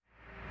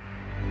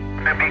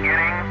the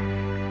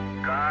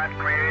beginning, God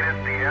created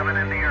the heaven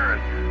and the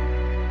earth.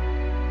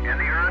 And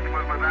the earth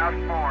was without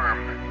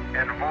form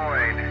and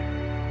void,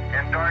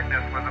 and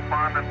darkness was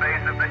upon the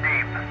face of the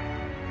deep.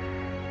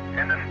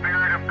 And the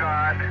Spirit of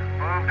God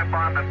moved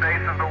upon the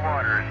face of the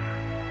waters.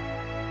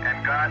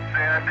 And God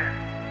said,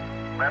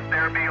 "Let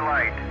there be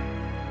light."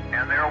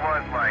 And there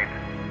was light.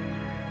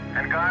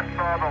 And God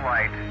saw the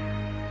light,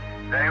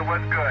 that it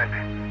was good.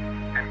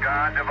 And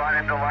God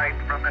divided the light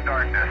from the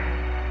darkness.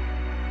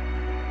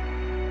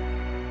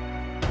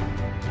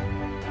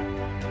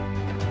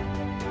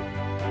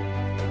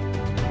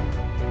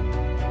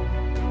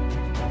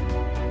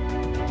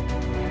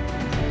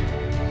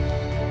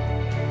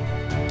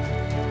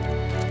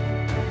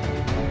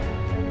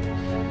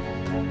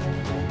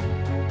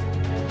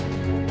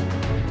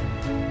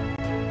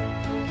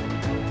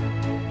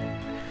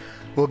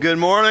 Well, good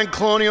morning,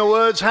 Colonial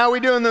Woods. How are we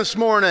doing this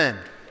morning?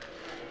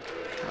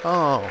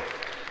 Oh,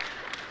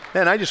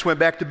 man, I just went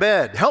back to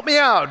bed. Help me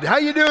out. How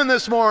you doing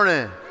this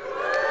morning?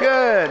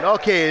 Good.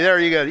 Okay, there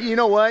you go. You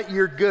know what?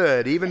 You're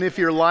good. Even if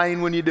you're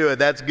lying when you do it,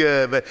 that's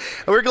good. But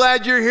we're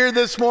glad you're here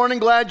this morning.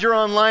 Glad you're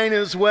online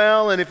as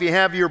well. And if you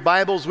have your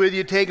Bibles with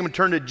you, take them and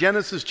turn to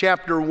Genesis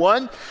chapter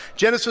 1.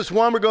 Genesis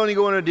 1, we're going to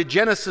go into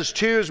Genesis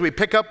 2 as we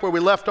pick up where we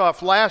left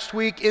off last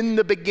week. In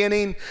the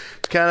beginning,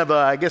 it's kind of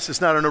I guess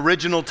it's not an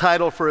original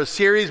title for a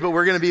series, but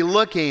we're going to be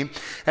looking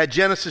at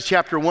Genesis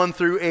chapter 1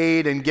 through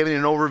 8 and giving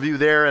an overview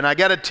there. And I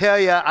got to tell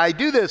you, I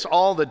do this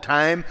all the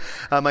time.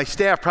 My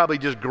staff probably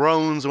just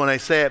groans when I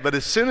say it, but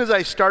as soon as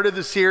I started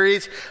the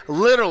series,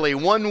 literally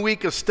 1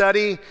 week of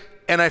study,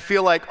 and I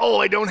feel like,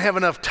 I don't have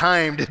enough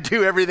time to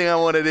do everything I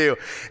want to do.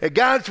 And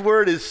God's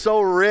Word is so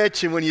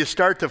rich, and when you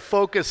start to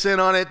focus in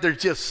on it, there's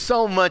just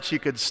so much you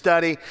could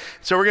study.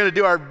 So we're going to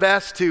do our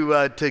best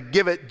to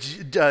give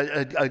it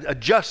a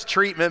just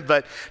treatment,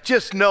 but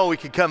just know we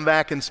could come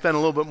back and spend a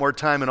little bit more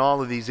time in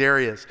all of these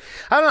areas.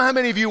 I don't know how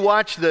many of you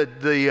watch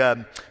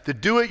the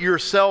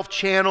do-it-yourself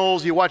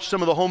channels. You watch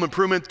some of the home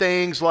improvement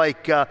things,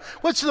 like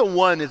what's the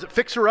one? Is it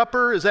Fixer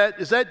Upper? Is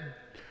that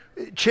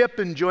Chip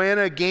and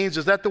Joanna Gaines?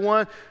 Is that the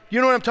one? You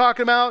know what I'm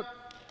talking about?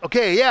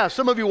 Okay, yeah,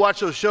 some of you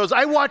watch those shows.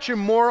 I watch them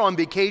more on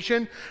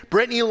vacation.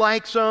 Brittany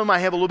likes them. I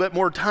have a little bit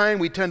more time.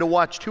 We tend to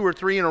watch 2 or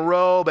 3 in a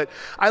row. But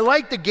I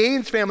like the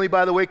Gaines family,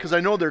 by the way, because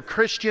I know they're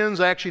Christians.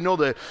 I actually know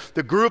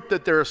the group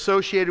that they're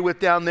associated with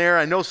down there.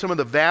 I know some of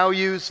the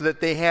values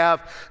that they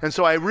have. And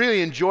so I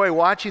really enjoy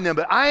watching them.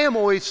 But I am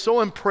always so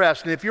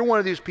impressed. And if you're one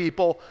of these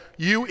people,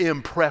 you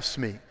impress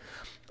me.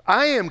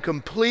 I am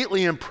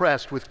completely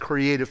impressed with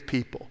creative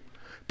people.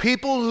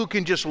 People who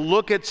can just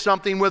look at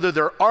something, whether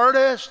they're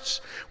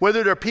artists,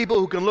 whether they're people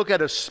who can look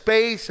at a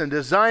space and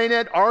design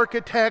it,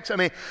 architects. I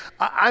mean,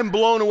 I'm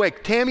blown away.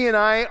 Tammy and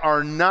I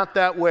are not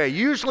that way.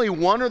 Usually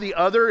one or the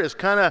other is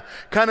kind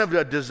of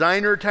a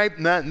designer type,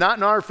 not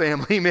in our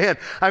family, man.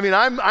 I mean,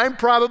 I'm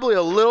probably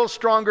a little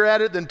stronger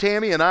at it than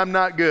Tammy, and I'm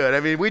not good. I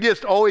mean, we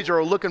just always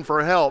are looking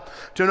for help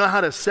to know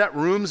how to set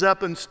rooms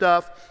up and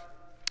stuff.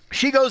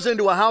 She goes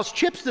into a house,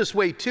 Chip's this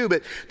way too,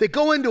 but they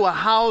go into a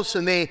house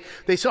and they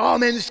say, "Oh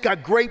man, this has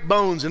got great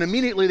bones." And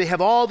immediately they have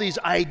all these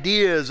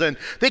ideas and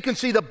they can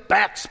see the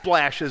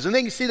backsplashes and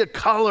they can see the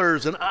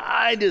colors. And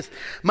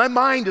my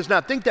mind does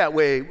not think that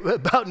way.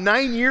 About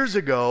 9 years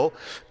ago,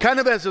 kind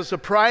of as a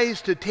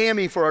surprise to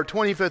Tammy for our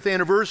 25th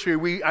anniversary,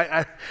 we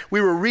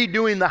were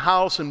redoing the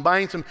house and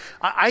buying some.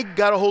 I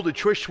got a hold of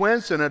Trish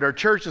Swenson at our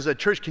church and said,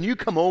 "Trish, can you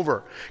come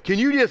over? Can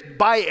you just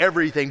buy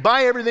everything?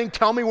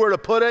 Tell me where to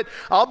put it.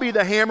 I'll be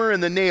the hammer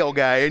and the nail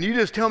guy, and you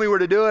just tell me where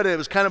to do it." And it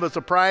was kind of a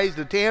surprise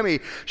to Tammy.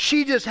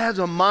 She just has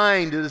a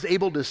mind that is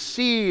able to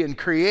see and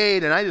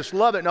create, and I just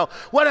love it. Now,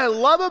 what I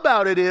love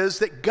about it is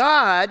that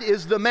God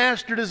is the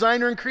master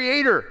designer and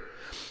creator.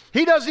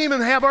 He doesn't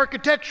even have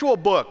architectural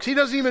books. He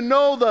doesn't even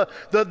know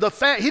the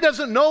fact. He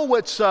doesn't know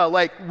what's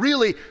like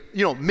really,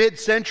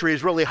 mid-century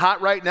is really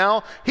hot right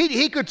now.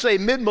 He could say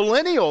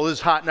mid-millennial is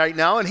hot right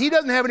now, and he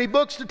doesn't have any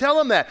books to tell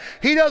him that.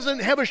 He doesn't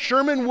have a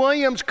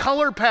Sherman-Williams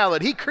color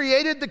palette. He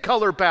created the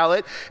color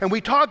palette, and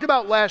we talked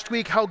about last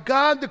week how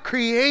God, the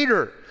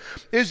creator,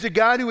 is the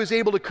God who is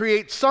able to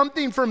create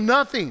something from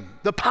nothing,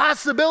 the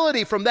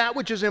possibility from that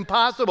which is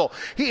impossible.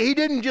 He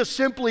didn't just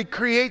simply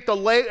create from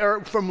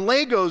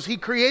Legos. He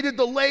created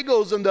the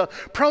Legos and the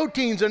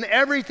proteins and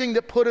everything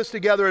that put us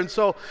together. And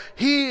so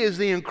he is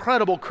the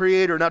incredible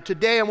creator. Now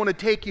today I want to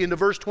take you into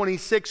verse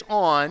 26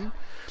 on,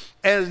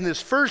 as in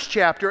this first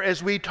chapter,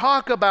 as we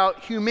talk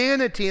about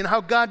humanity and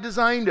how God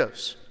designed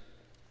us.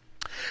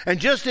 And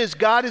just as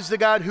God is the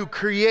God who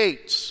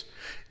creates,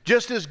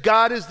 just as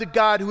God is the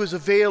God who is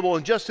available,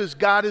 and just as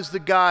God is the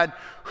God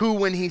who,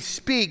 when he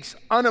speaks,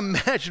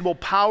 unimaginable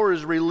power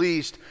is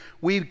released,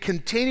 we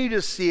continue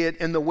to see it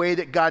in the way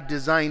that God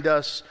designed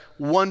us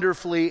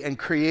wonderfully and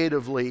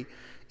creatively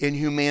in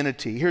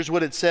humanity. Here's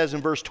what it says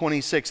in verse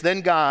 26.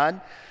 Then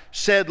God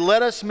said,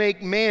 "Let us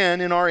make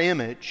man in our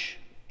image,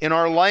 in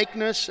our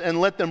likeness,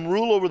 and let them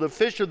rule over the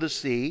fish of the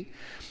sea,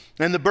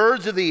 and the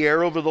birds of the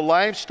air, over the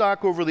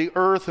livestock, over the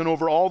earth, and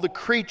over all the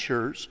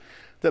creatures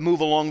that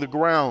move along the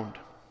ground."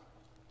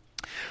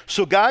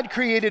 So God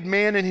created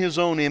man in his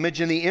own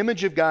image. In the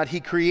image of God, he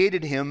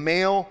created him.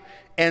 Male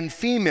and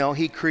female,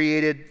 he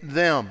created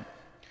them.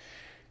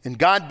 And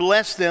God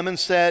blessed them and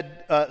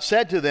said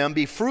to them,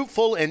 "Be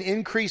fruitful and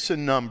increase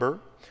in number.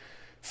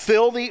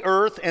 Fill the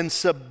earth and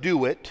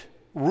subdue it.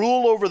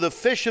 Rule over the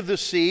fish of the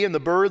sea and the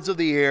birds of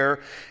the air,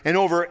 and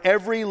over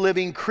every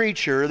living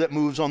creature that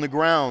moves on the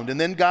ground."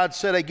 And then God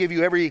said, "I give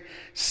you every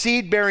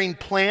seed-bearing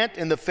plant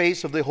in the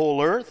face of the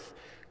whole earth,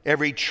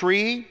 every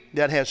tree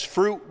that has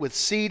fruit with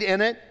seed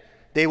in it,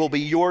 they will be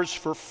yours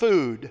for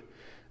food.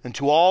 And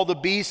to all the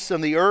beasts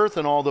of the earth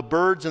and all the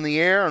birds in the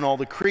air and all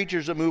the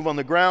creatures that move on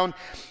the ground,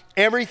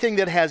 everything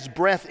that has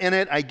breath in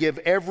it, I give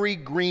every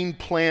green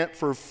plant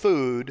for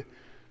food."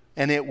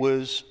 And it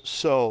was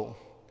so.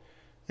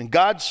 And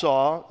God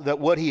saw that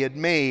what he had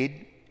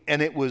made,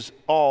 and it was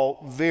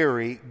all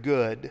very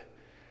good.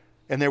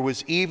 And there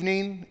was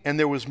evening and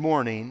there was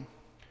morning,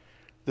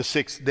 the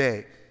sixth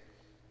day.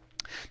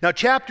 Now,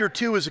 chapter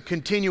 2 is a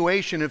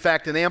continuation, in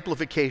fact, an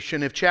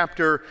amplification of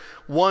chapter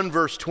 1,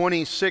 verse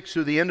 26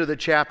 through the end of the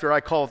chapter. I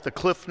call it the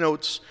Cliff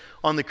Notes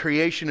on the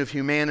creation of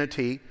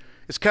humanity.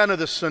 It's kind of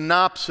the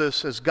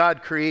synopsis as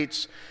God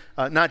creates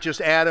not just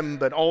Adam,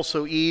 but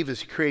also Eve, as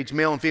he creates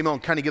male and female,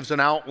 and kind of gives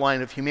an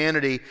outline of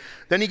humanity.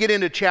 Then you get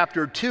into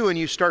chapter 2 and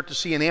you start to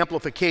see an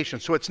amplification.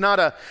 So it's not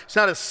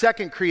a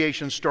second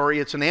creation story,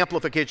 it's an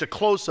amplification, a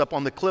close-up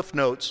on the Cliff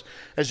Notes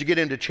as you get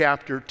into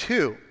chapter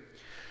 2.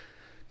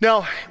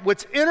 Now,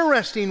 what's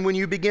interesting when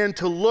you begin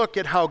to look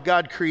at how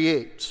God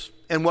creates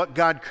and what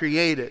God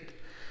created,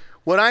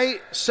 what I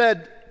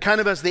said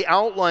kind of as the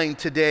outline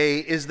today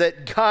is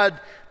that God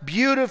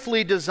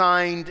beautifully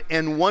designed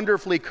and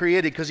wonderfully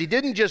created, because he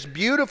didn't just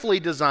beautifully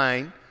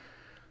design,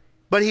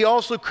 but he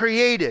also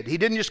created. He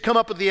didn't just come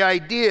up with the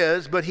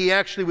ideas, but he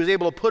actually was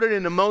able to put it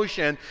into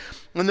motion.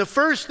 And the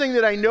first thing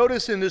that I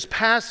notice in this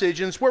passage,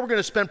 and it's where we're going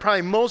to spend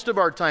probably most of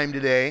our time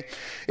today,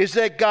 is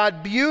that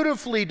God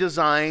beautifully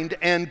designed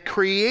and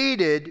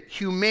created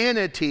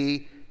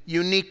humanity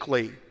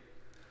uniquely.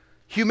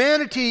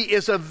 Humanity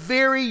is a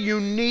very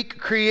unique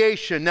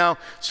creation. Now,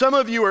 some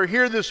of you are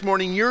here this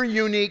morning, you're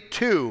unique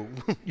too.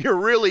 You're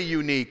really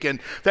unique. In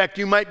fact,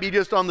 you might be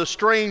just on the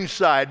strange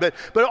side. But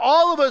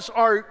all of us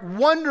are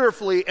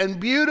wonderfully and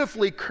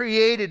beautifully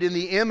created in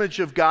the image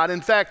of God. In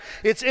fact,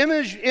 it's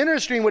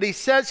interesting what he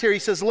says here. He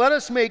says, "Let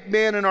us make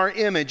man in our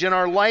image, in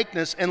our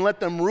likeness, and let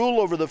them rule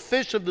over the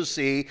fish of the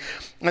sea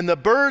and the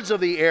birds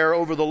of the air,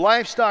 over the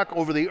livestock,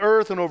 over the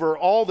earth, and over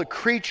all the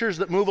creatures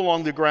that move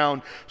along the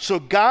ground." So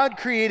God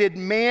created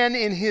man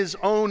in his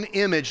own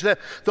image.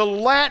 The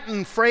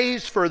Latin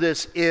phrase for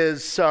this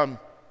is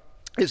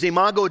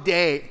imago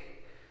Dei,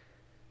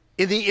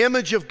 in the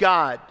image of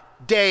God.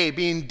 Dei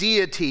being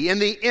deity, in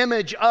the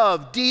image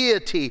of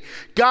deity.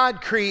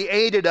 God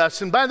created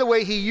us. And by the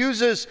way, he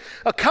uses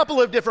a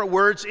couple of different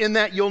words in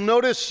that. You'll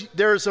notice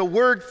there's a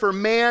word for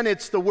man.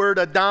 It's the word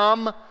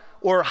Adam,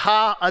 or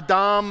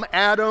Ha-Adam,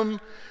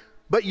 Adam.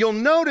 But you'll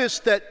notice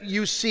that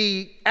you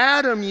see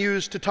Adam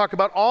used to talk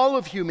about all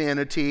of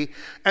humanity,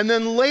 and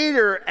then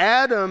later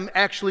Adam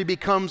actually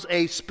becomes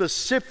a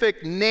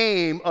specific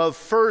name of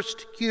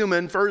first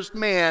human, first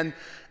man,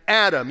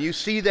 Adam. You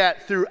see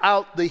that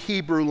throughout the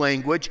Hebrew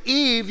language.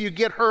 Eve, you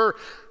get her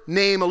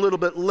name a little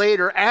bit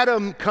later.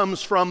 Adam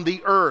comes from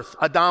the earth,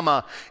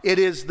 Adama. It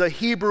is the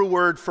Hebrew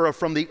word for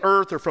from the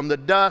earth or from the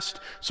dust.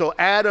 So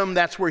Adam,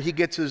 that's where he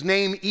gets his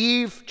name.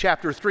 Eve,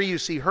 chapter 3, you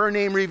see her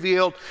name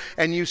revealed,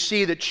 and you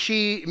see that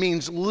she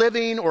means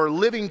living or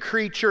living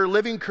creature,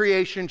 living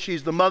creation.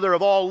 She's the mother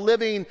of all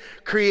living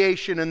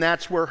creation, and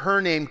that's where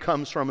her name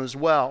comes from as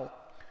well.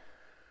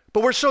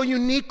 But we're so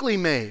uniquely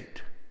made.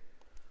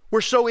 We're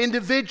so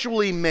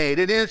individually made.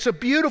 And it's a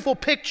beautiful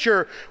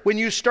picture when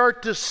you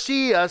start to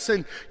see us.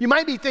 And you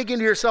might be thinking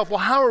to yourself, well,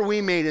 how are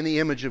we made in the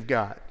image of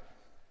God?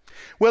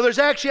 Well, there's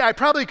actually, I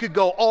probably could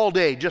go all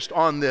day just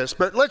on this,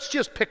 but let's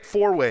just pick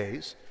 4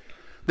 ways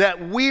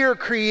that we are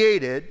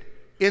created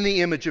in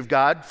the image of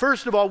God.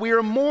 First of all, we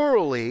are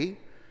morally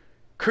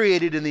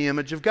created in the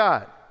image of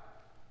God.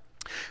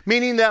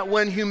 Meaning that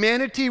when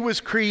humanity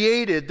was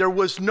created, there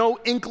was no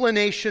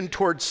inclination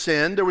towards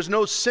sin. There was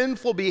no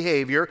sinful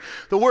behavior.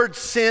 The word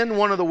sin,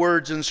 one of the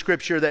words in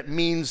Scripture that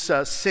means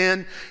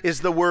sin,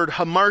 is the word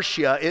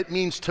hamartia. It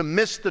means to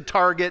miss the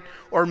target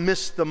or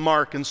miss the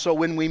mark. And so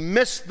when we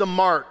miss the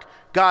mark,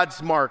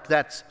 God's mark,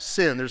 that's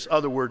sin. There's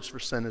other words for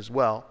sin as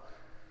well.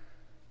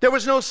 There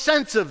was no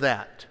sense of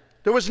that.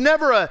 There was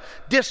never a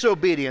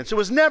disobedience. It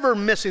was never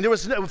missing.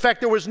 In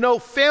fact, there was no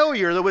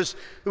failure. There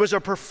was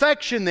a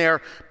perfection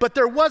there, but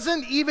there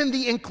wasn't even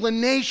the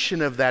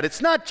inclination of that.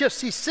 It's not just,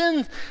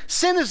 sin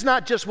is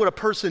not just what a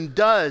person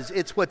does.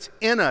 It's what's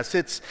in us.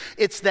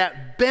 It's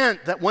that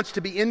bent that wants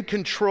to be in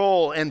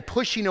control and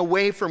pushing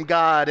away from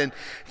God. And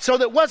so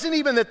that wasn't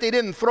even that they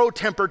didn't throw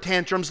temper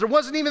tantrums. There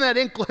wasn't even that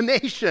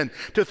inclination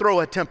to throw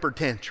a temper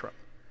tantrum.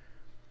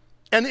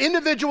 And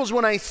individuals,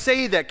 when I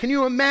say that, can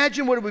you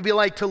imagine what it would be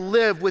like to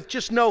live with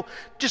just no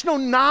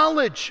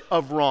knowledge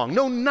of wrong,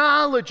 no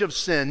knowledge of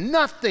sin,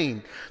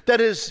 nothing that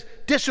is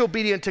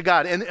disobedient to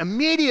God? And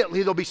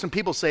immediately there'll be some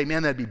people say,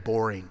 man, that'd be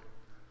boring.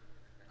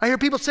 I hear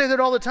people say that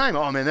all the time.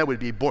 Oh man, that would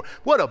be boring.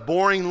 What a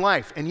boring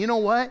life. And you know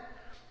what?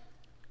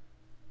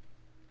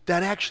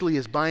 That actually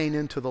is buying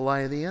into the lie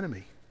of the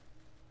enemy.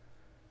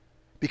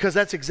 Because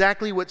that's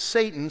exactly what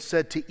Satan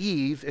said to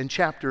Eve in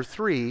chapter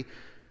 3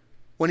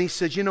 when he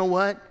said, you know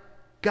what?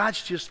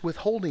 God's just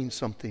withholding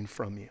something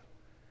from you.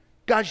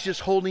 God's just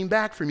holding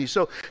back from you.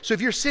 So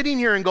if you're sitting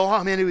here and go,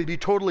 oh man, it would be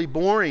totally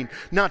boring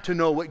not to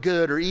know what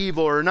good or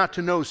evil or not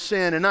to know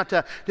sin and not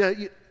to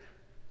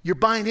you're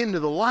buying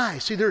into the lie.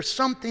 See, there's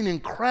something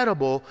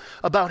incredible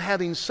about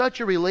having such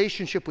a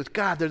relationship with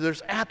God that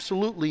there's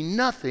absolutely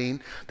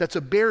nothing that's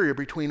a barrier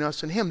between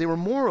us and Him. They were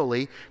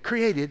morally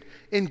created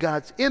in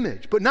God's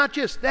image. But not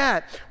just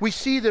that, we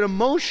see that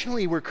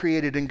emotionally we're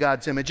created in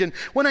God's image. And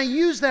when I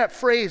use that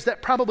phrase,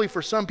 that probably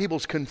for some people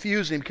is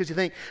confusing because you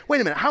think, wait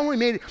a minute, how are we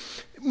made?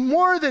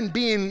 More than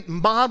being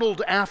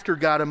modeled after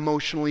God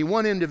emotionally,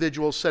 one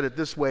individual said it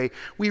this way,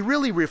 we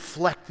really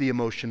reflect the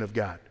emotion of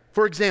God.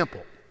 For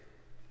example,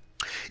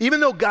 even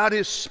though God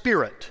is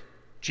spirit,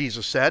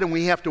 Jesus said, and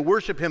we have to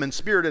worship Him in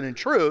spirit and in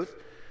truth,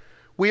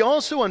 we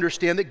also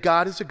understand that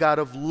God is a God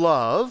of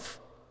love.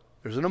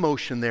 There's an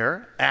emotion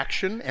there,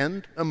 action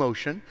and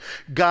emotion.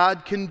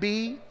 God can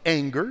be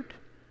angered.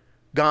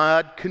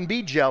 God can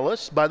be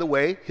jealous. By the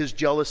way, His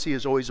jealousy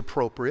is always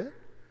appropriate.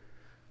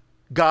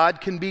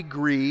 God can be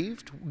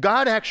grieved.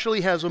 God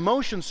actually has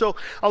emotions. So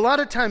a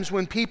lot of times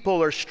when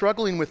people are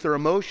struggling with their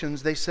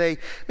emotions, they say,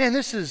 man,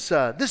 this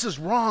is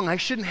wrong. I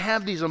shouldn't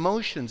have these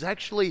emotions.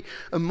 Actually,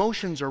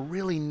 emotions are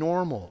really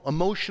normal.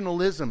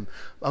 Emotionalism,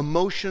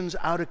 emotions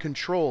out of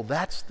control.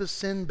 That's the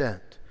sin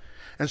bent.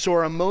 And so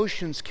our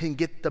emotions can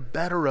get the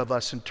better of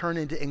us and turn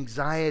into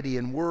anxiety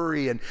and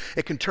worry, and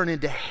it can turn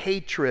into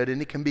hatred,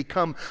 and it can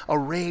become a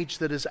rage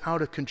that is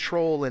out of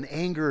control and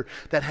anger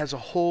that has a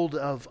hold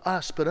of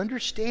us. But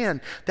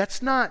understand,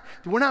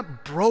 we're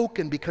not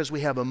broken because we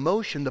have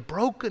emotion. The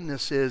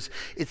brokenness is,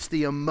 it's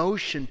the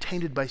emotion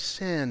tainted by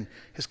sin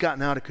has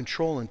gotten out of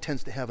control and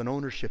tends to have an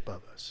ownership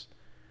of us.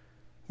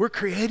 We're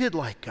created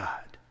like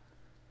God.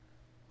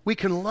 We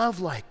can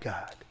love like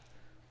God.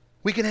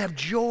 We can have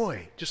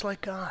joy just like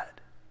God.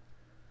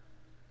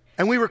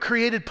 And we were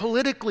created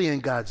politically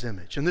in God's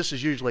image. And this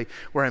is usually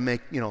where I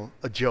make,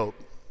 a joke.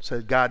 So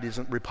God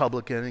isn't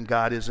Republican and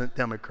God isn't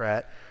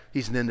Democrat.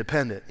 He's an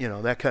independent,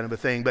 that kind of a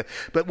thing. But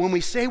when we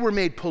say we're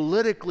made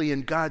politically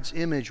in God's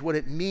image, what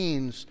it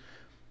means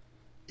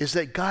is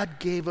that God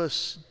gave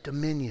us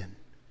dominion.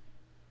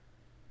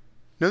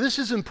 Now this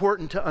is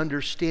important to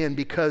understand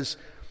because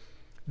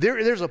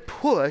there's a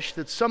push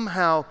that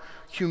somehow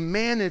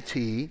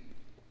humanity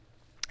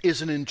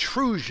is an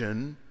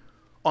intrusion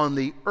on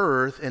the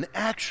earth, and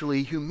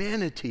actually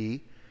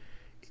humanity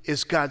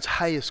is God's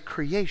highest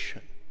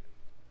creation,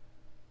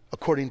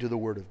 according to the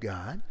Word of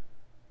God.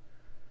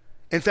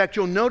 In fact,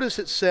 you'll notice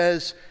it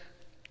says,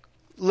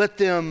 let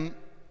them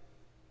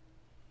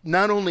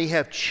not only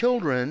have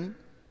children,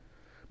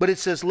 but it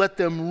says, let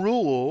them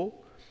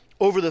rule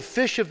over the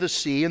fish of the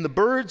sea and the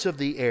birds of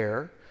the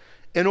air,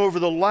 and over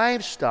the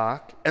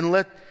livestock,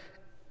 and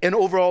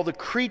over all the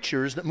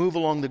creatures that move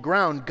along the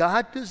ground.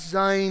 God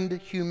designed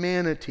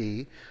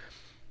humanity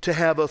to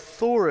have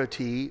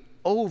authority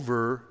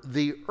over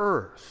the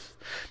earth.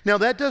 Now,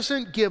 that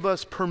doesn't give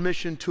us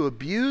permission to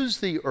abuse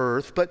the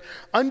earth, but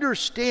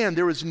understand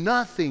there is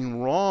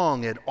nothing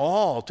wrong at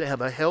all to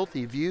have a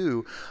healthy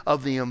view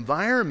of the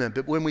environment.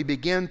 But when we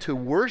begin to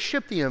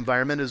worship the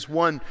environment, as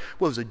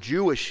a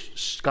Jewish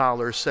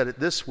scholar said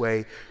it this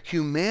way,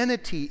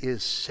 humanity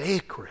is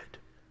sacred.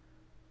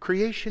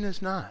 Creation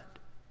is not.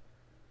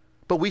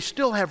 But we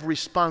still have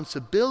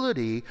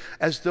responsibility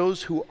as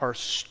those who are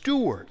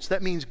stewards.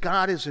 That means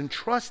God has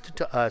entrusted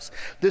to us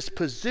this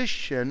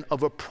position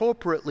of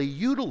appropriately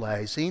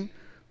utilizing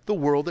the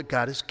world that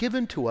God has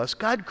given to us.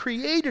 God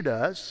created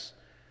us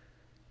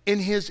in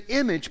His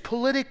image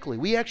politically.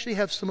 We actually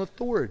have some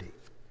authority.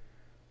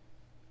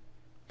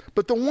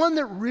 But the one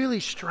that really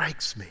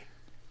strikes me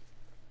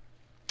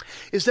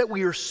is that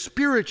we are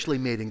spiritually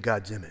made in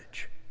God's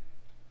image.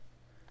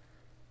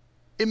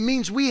 It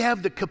means we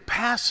have the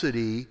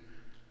capacity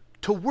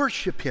to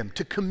worship Him,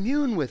 to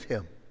commune with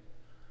Him.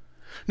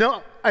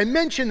 Now, I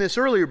mentioned this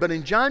earlier, but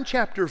in John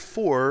chapter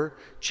 4,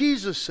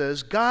 Jesus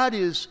says, God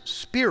is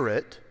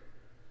spirit,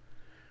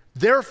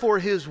 therefore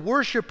His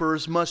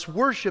worshipers must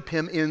worship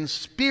Him in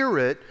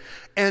spirit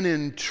and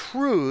in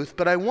truth.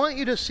 But I want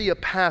you to see a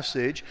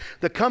passage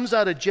that comes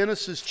out of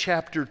Genesis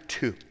chapter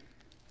 2.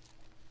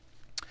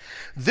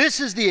 This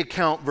is the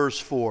account,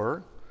 verse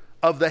 4,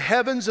 of the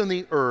heavens and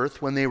the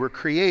earth when they were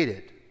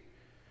created.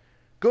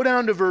 Go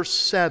down to verse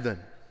 7.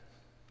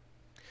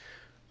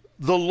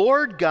 The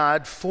Lord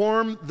God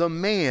formed the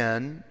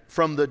man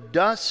from the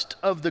dust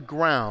of the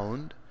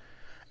ground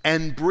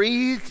and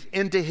breathed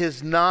into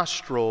his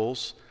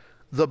nostrils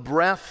the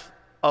breath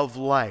of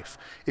life.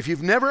 If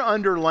you've never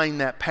underlined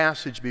that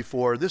passage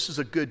before, this is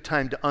a good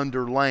time to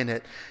underline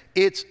it.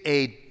 It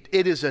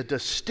is a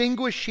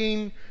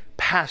distinguishing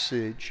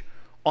passage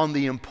on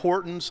the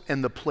importance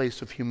and the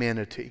place of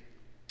humanity.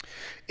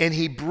 And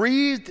he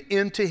breathed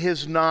into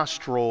his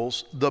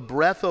nostrils the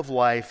breath of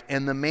life,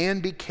 and the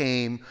man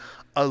became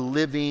a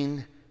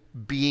living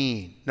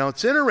being. Now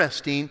it's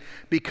interesting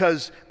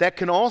because that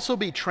can also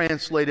be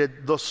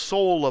translated the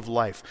soul of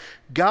life.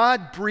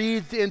 God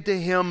breathed into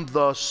him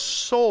the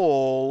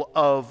soul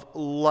of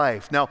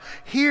life. Now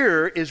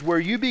here is where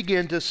you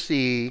begin to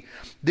see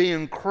the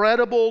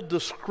incredible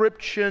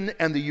description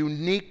and the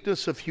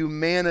uniqueness of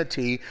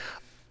humanity.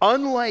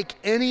 Unlike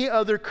any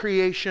other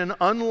creation,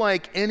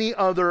 unlike any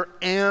other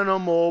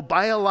animal,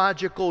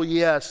 biological,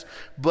 yes,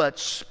 but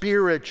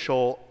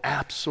spiritual,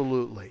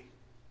 absolutely.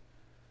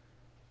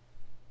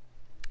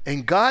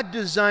 And God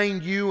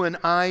designed you and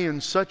I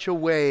in such a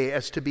way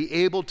as to be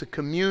able to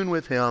commune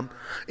with him.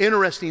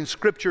 Interesting,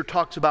 Scripture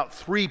talks about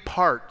 3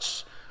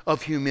 parts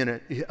of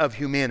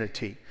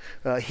humanity.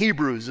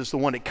 Hebrews is the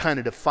one that kind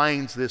of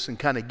defines this and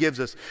kind of gives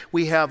us.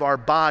 We have our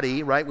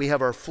body, right? We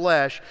have our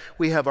flesh.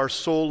 We have our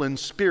soul and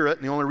spirit.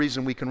 And the only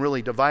reason we can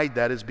really divide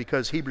that is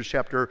because Hebrews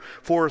chapter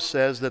 4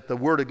 says that the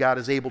Word of God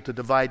is able to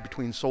divide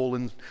between soul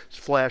and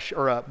flesh,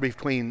 or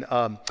between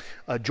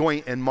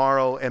joint and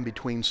marrow, and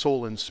between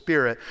soul and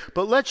spirit.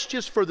 But let's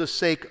just, for the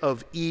sake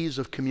of ease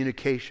of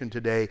communication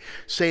today,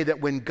 say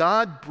that when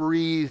God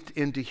breathed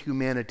into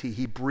humanity,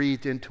 he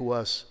breathed into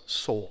us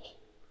soul.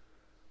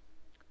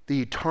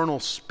 The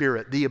eternal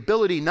spirit, the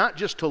ability not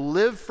just to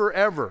live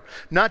forever,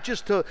 not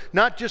just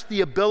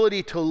the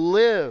ability to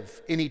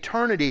live in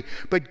eternity,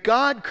 but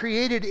God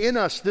created in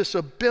us this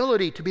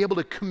ability to be able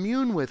to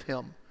commune with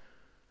him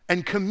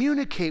and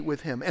communicate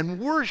with him and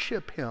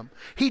worship him.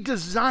 He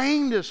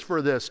designed us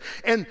for this.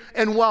 And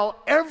while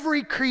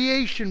every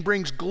creation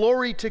brings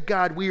glory to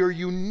God, we are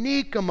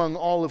unique among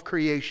all of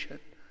creation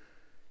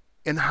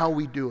in how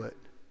we do it.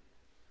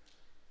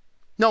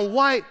 Now,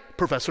 why,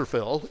 Professor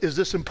Phil, is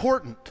this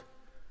important?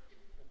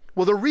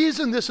 Well, the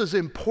reason this is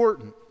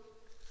important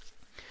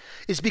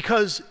is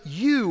because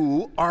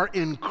you are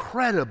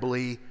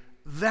incredibly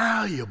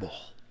valuable.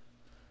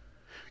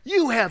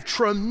 You have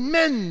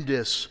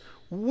tremendous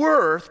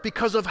worth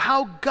because of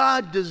how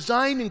God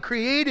designed and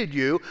created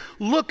you.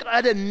 Look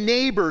at a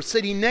neighbor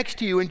sitting next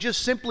to you and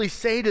just simply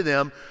say to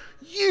them,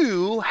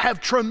 you have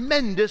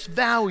tremendous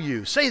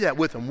value. Say that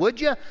with them, would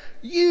you?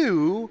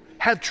 You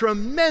have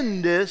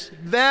tremendous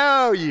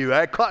value.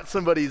 I caught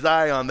somebody's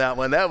eye on that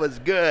one. That was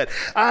good.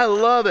 I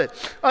love it.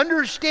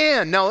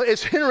 Understand. Now,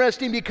 it's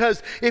interesting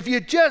because if you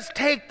just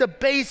take the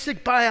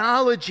basic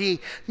biology,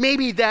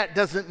 maybe that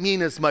doesn't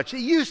mean as much. It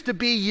used to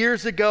be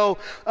years ago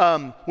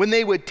when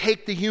they would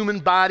take the human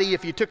body,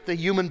 if you took the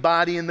human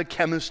body and the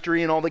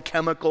chemistry and all the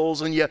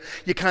chemicals and you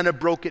kind of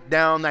broke it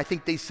down, I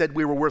think they said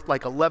we were worth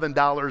like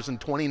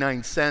 $11.29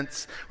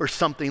 or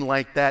something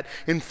like that.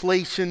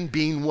 Inflation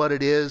being what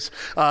it is,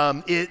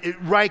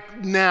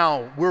 right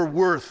now we're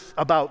worth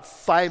about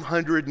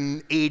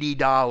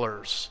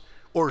 $580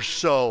 or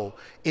so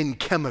in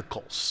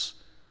chemicals.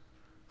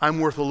 I'm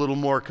worth a little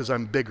more because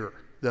I'm bigger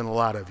than a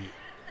lot of you.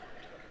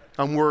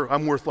 I'm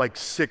worth like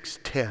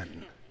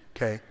 6'10",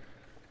 okay?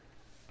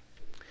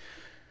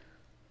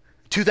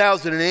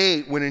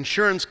 2008, when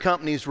insurance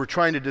companies were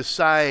trying to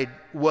decide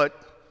what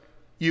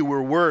you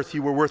were worth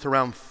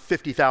around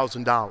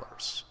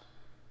 $50,000.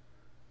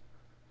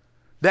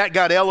 That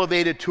got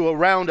elevated to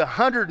around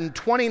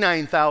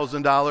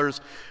 $129,000,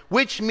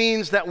 which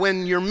means that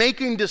when you're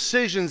making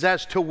decisions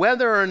as to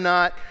whether or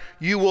not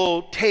you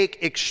will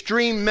take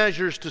extreme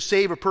measures to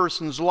save a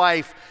person's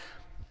life,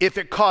 if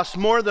it costs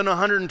more than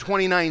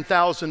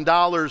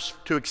 $129,000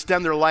 to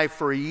extend their life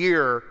for a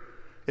year,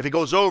 if it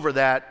goes over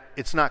that,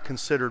 it's not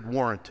considered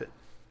warranted.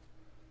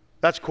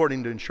 That's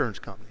according to insurance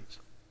companies.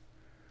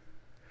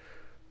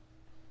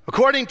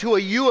 According to a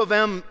U of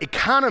M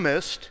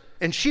economist,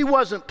 and she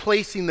wasn't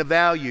placing the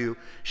value,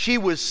 she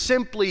was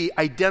simply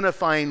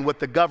identifying what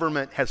the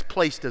government has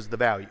placed as the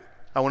value.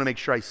 I want to make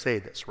sure I say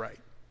this right.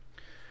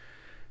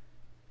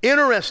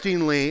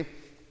 Interestingly,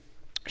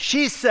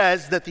 she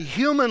says that the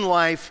human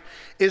life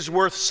is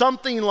worth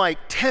something like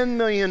 $10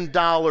 million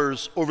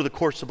over the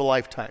course of a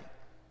lifetime.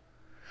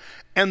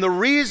 And the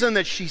reason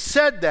that she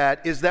said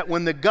that is that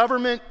when the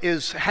government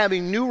is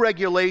having new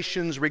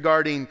regulations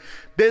regarding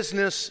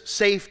business,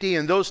 safety,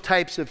 and those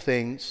types of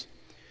things,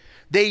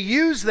 they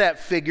use that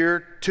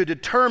figure to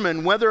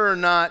determine whether or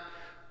not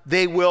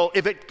they will,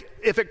 if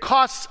it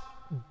costs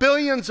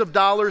billions of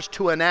dollars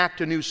to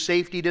enact a new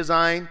safety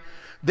design,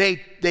 they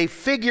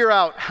figure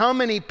out how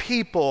many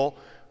people,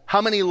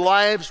 how many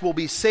lives will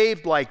be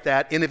saved like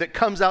that, and if it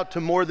comes out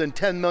to more than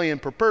 10 million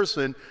per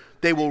person,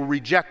 they will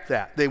reject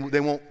that. They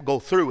won't go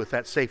through with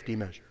that safety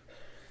measure.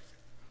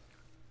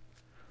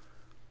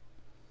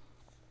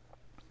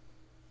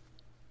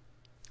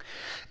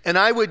 And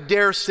I would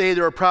dare say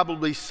there are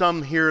probably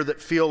some here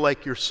that feel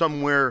like you're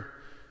somewhere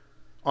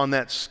on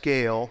that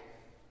scale.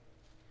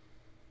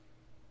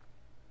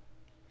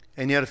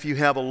 And yet if you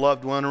have a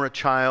loved one or a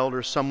child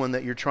or someone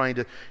that you're trying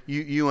to,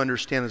 you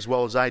understand as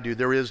well as I do,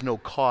 there is no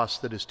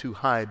cost that is too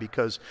high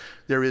because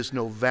there is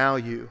no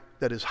value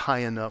that is high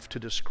enough to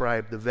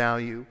describe the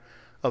value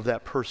of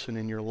that person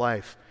in your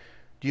life.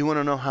 Do you want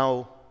to know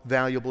how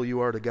valuable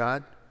you are to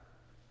God?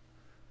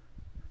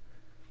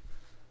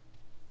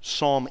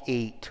 Psalm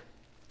 8.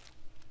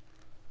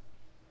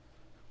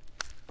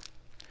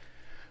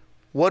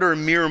 What are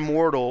mere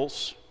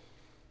mortals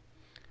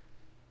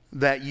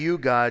that you,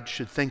 God,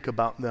 should think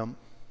about them?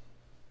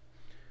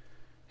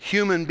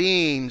 Human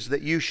beings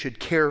that you should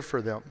care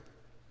for them.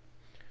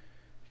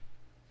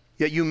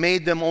 Yet you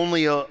made them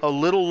only a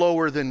little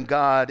lower than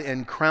God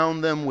and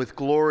crowned them with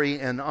glory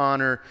and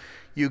honor.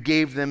 You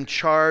gave them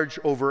charge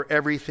over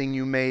everything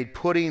you made,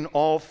 putting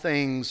all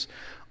things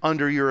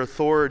under your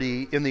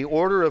authority. In the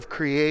order of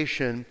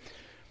creation,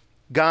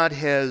 God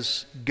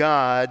has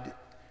God,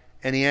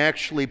 and He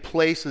actually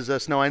places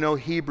us. Now I know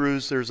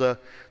Hebrews, there's a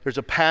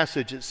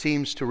passage that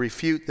seems to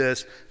refute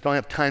this. Don't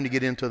have time to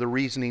get into the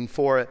reasoning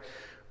for it.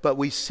 But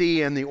we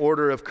see in the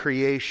order of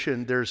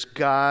creation, there's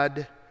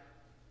God,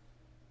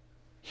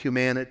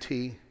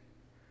 humanity,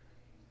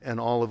 and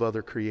all of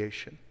other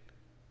creation.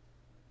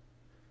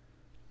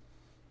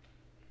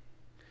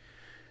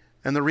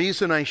 And the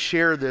reason I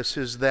share this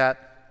is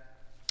that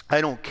I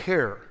don't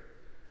care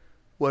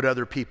what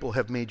other people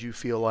have made you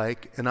feel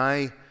like, and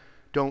I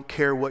don't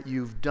care what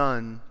you've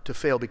done to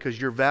fail,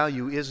 because your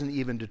value isn't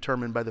even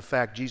determined by the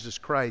fact Jesus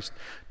Christ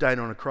died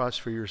on a cross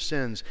for your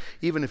sins.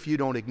 Even if you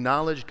don't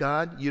acknowledge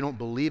God, you don't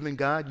believe in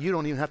God, you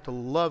don't even have to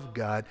love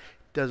God,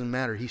 it doesn't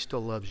matter, He still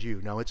loves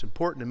you. Now, it's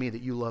important to me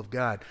that you love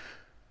God,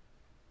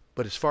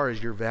 but as far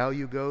as your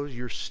value goes,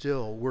 you're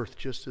still worth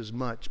just as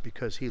much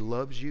because He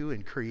loves you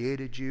and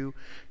created you.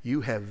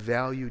 You have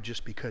value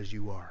just because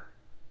you are.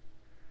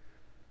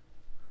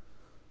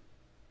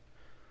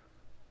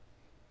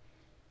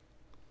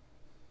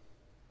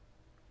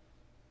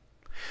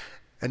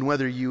 And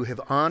whether you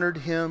have honored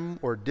Him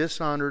or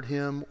dishonored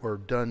Him or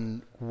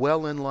done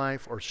well in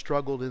life or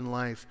struggled in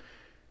life,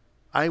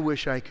 I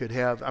wish I could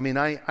have,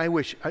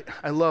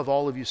 I love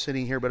all of you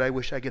sitting here, but I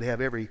wish I could have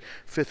every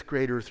 5th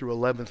grader through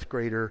 11th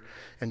grader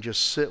and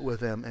just sit with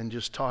them and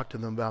just talk to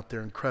them about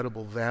their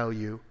incredible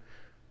value.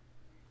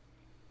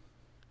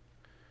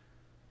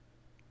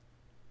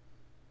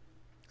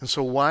 And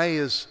so why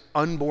is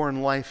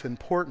unborn life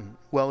important?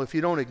 Well, if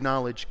you don't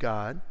acknowledge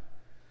God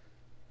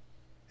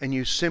and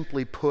you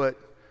simply put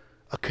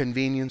a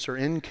convenience or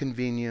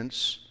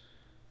inconvenience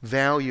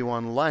value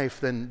on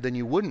life, then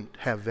you wouldn't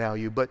have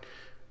value. But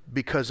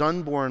because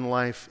unborn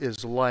life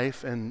is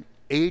life and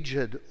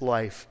aged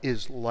life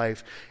is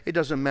life, it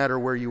doesn't matter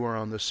where you are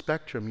on the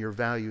spectrum, your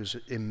value is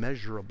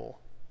immeasurable.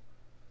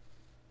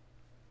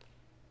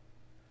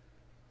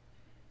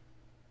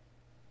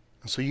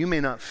 And so you may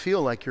not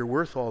feel like you're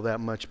worth all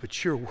that much,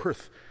 but you're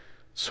worth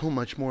so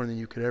much more than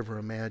you could ever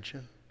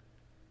imagine.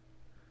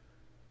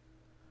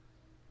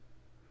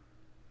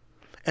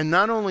 And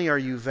not only are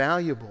you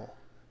valuable,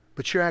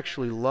 but you're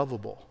actually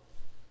lovable.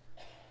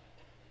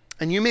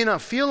 And you may not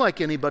feel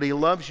like anybody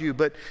loves you,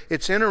 but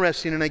it's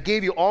interesting, and I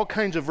gave you all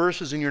kinds of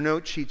verses in your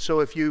note sheet, so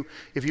if you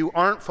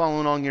aren't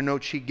following on your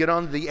note sheet, get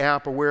onto the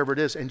app or wherever it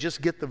is and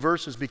just get the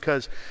verses,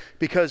 because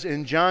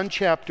in John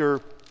chapter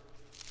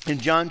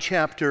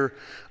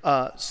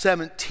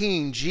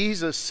 17,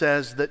 Jesus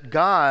says that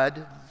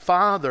God,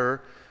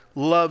 Father,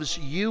 loves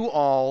you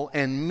all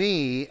and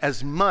me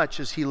as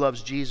much as He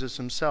loves Jesus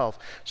Himself.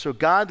 So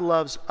God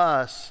loves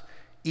us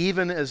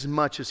even as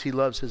much as He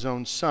loves His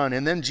own Son.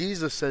 And then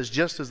Jesus says,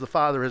 just as the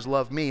Father has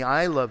loved me,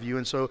 I love you.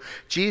 And so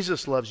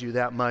Jesus loves you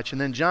that much. And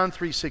then John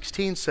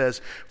 3:16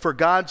 says, for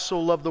God so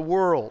loved the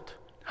world.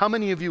 How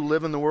many of you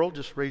live in the world?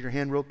 Just raise your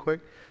hand real quick.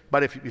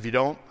 But if you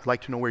don't, I'd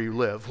like to know where you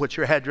live. What's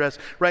your address?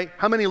 Right?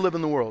 How many live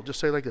in the world? Just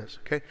say it like this,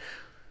 okay?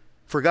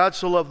 For God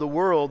so loved the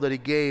world that He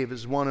gave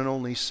His one and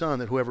only Son,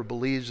 that whoever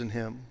believes in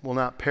Him will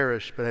not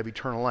perish but have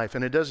eternal life.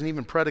 And it doesn't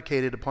even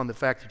predicate it upon the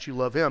fact that you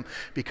love Him,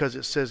 because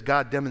it says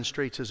God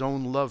demonstrates His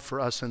own love for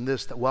us in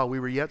this, that while we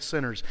were yet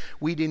sinners,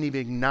 we didn't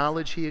even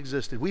acknowledge He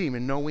existed. We didn't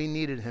even know we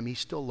needed Him. He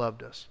still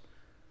loved us.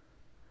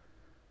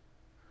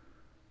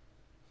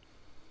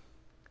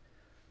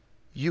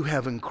 You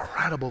have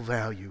incredible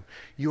value.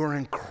 You are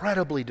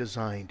incredibly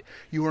designed.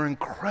 You are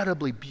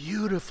incredibly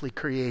beautifully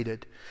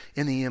created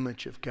in the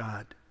image of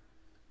God.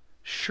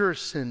 Sure,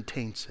 sin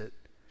taints it,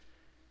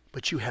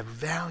 but you have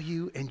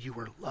value and you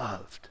are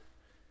loved.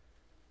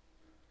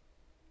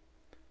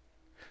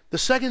 The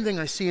second thing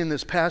I see in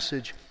this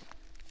passage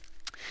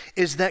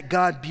is that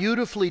God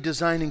beautifully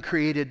designed and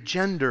created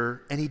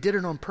gender, and He did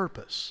it on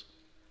purpose.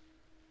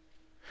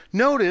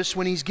 Notice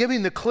when He's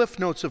giving the cliff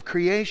notes of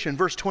creation,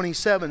 verse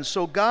 27,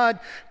 so God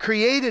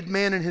created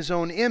man in His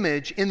own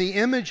image. In the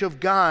image of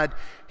God,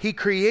 He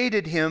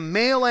created him,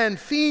 male and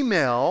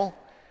female,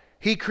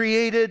 He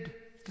created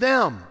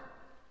them.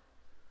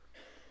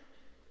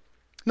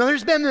 Now,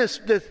 there's been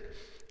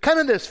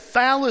this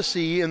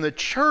fallacy in the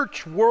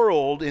church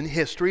world in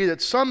history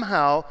that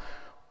somehow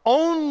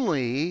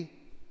only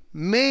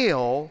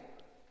male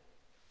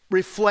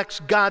reflects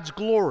God's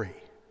glory.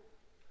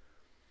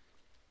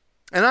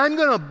 And I'm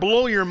going to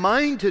blow your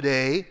mind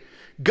today.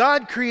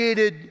 God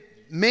created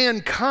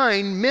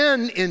mankind,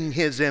 men in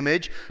His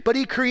image, but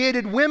He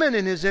created women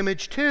in His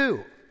image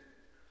too.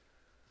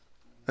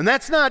 And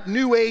that's not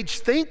New Age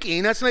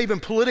thinking. That's not even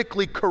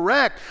politically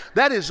correct.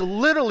 That is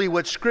literally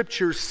what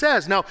Scripture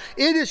says. Now,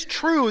 it is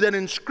true that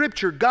in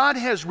Scripture, God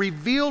has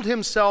revealed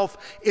himself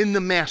in the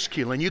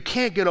masculine. You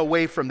can't get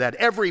away from that.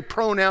 Every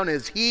pronoun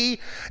is he.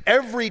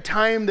 Every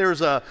time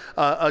there's a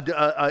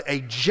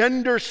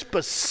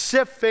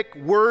gender-specific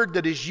word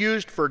that is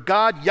used for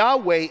God,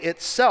 Yahweh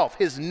itself,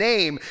 his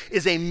name,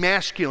 is a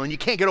masculine. You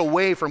can't get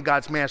away from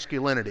God's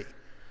masculinity.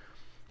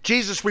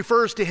 Jesus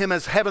refers to him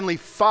as Heavenly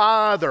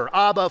Father,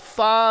 Abba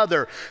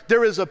Father.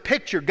 There is a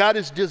picture. God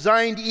has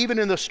designed, even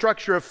in the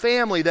structure of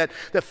family, that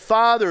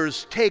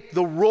fathers take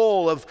the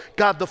role of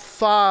God the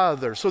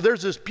Father. So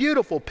there's this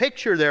beautiful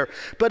picture there.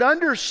 But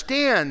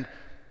understand,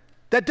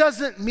 that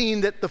doesn't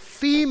mean that the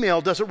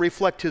female doesn't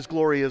reflect his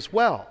glory as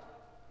well.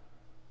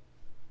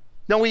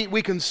 Now,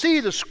 we can see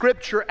the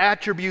Scripture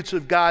attributes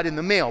of God in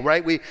the male,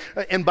 right?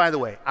 And by the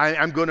way,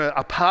 I'm going to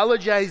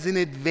apologize in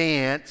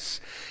advance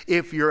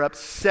if you're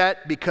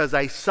upset because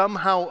I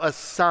somehow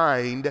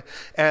assigned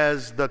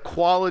as the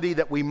quality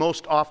that we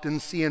most often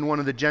see in one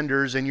of the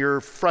genders, and you're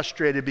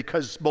frustrated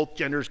because both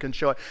genders can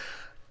show it.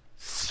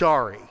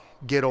 Sorry,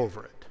 get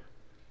over it,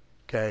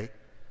 okay?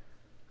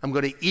 I'm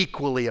going to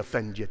equally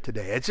offend you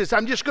today.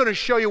 I'm just going to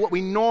show you what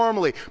we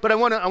normally, but I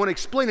want to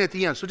explain it at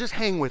the end, so just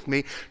hang with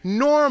me.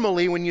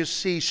 Normally, when you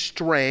see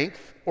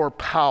strength or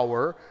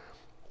power,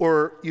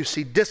 or you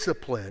see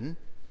discipline,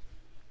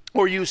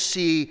 or you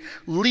see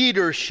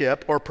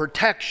leadership or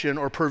protection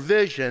or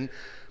provision,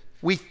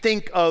 we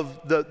think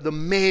of the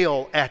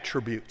male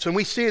attributes. And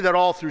we see that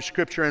all through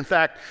Scripture. In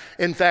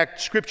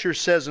fact, Scripture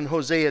says in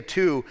Hosea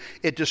 2,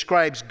 it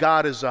describes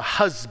God as a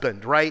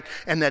husband, right?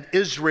 And that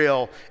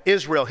Israel,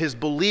 his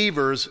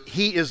believers,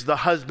 he is the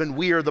husband,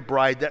 we are the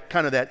bride,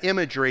 that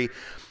imagery.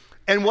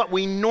 And what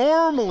we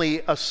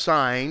normally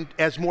assign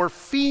as more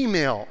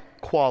female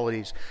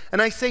qualities,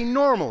 and I say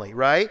normally,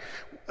 right?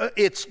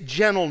 It's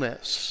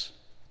gentleness,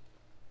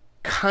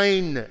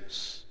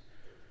 kindness,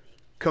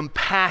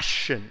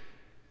 compassion,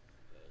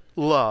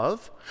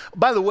 love.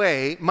 By the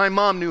way, my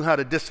mom knew how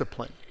to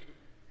discipline,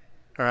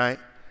 all right?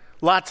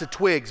 Lots of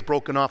twigs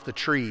broken off the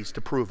trees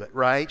to prove it,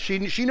 right? She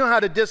knew how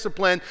to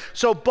discipline,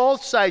 so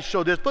both sides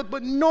show this,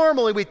 but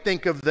normally we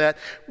think of that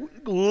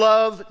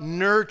love,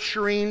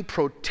 nurturing,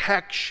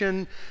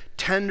 protection,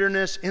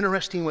 tenderness.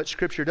 Interesting what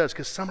Scripture does,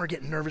 because some are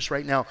getting nervous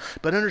right now,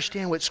 but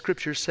understand what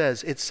Scripture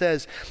says. It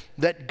says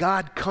that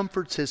God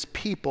comforts his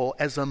people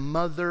as a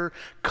mother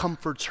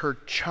comforts her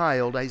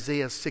child,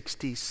 Isaiah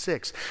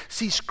 66.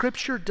 See,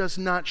 Scripture does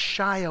not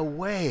shy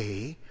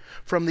away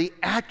from the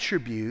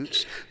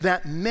attributes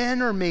that men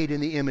are made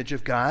in the image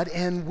of God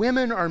and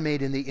women are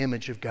made in the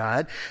image of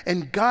God,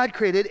 and God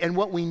created, and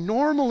what we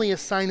normally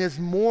assign as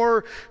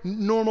more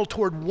normal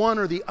toward one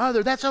or the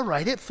other, that's all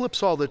right. It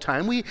flips all the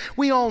time.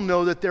 We all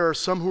know that there are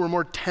some who are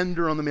more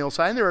tender on the male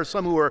side, and there are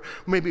some who are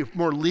maybe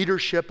more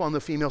leadership on the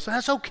female side.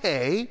 That's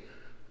okay,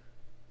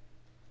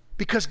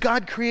 because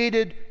God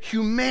created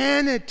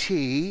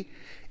humanity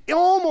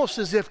almost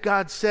as if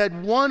God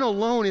said one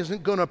alone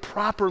isn't going to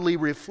properly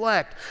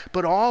reflect,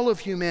 but all of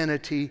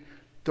humanity,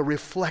 the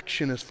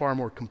reflection is far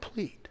more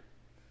complete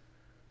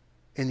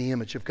in the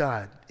image of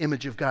God.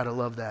 Image of God, I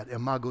love that.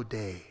 Imago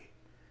Dei,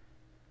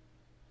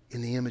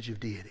 in the image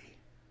of deity.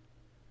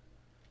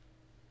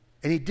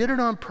 And he did it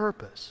on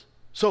purpose.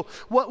 So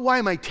why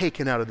am I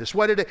taken out of this?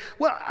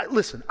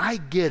 Listen, I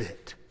get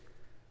it.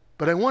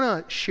 But I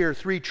want to share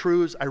 3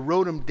 truths. I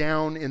wrote them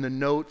down in the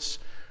notes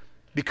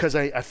because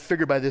I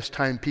figure by this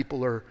time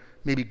people are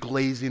maybe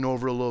glazing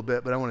over a little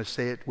bit, but I want to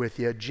say it with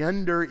you.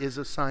 Gender is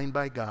assigned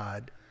by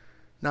God,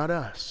 not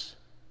us.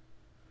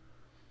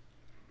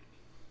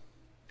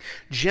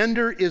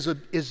 Gender is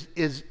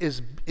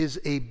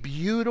a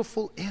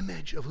beautiful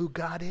image of who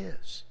God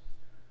is.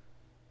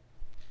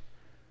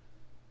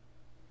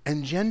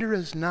 And gender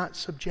is not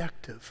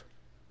subjective.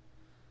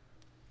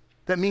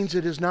 That means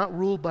it is not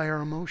ruled by our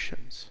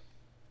emotions.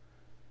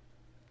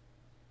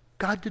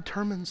 God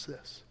determines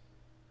this.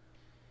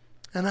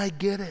 And I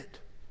get it.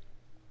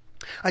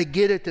 I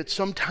get it that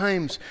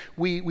sometimes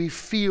we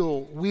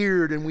feel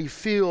weird and we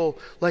feel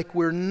like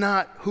we're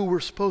not who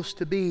we're supposed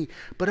to be.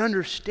 But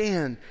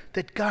understand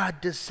that God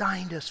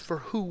designed us for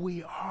who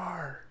we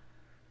are.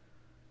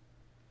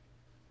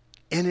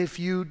 And if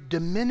you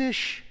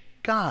diminish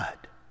God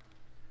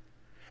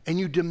and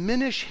you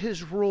diminish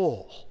his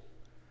role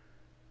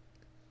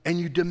and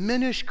you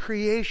diminish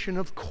creation,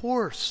 of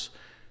course,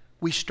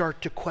 we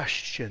start to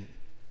question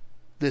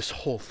this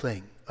whole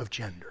thing of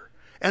gender.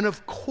 And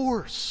of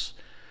course,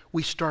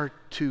 we start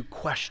to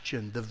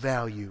question the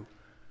value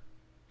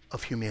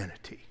of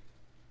humanity.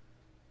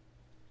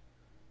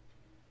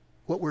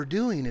 What we're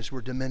doing is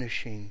we're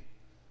diminishing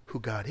who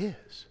God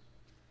is.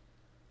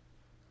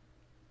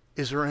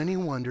 Is there any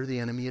wonder the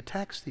enemy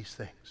attacks these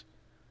things?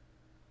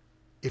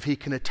 If he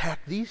can attack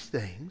these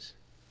things,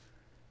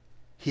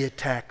 he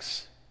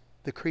attacks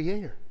the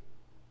Creator.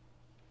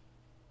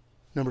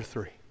 Number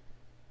 3.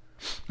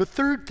 The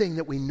third thing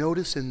that we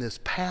notice in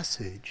this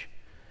passage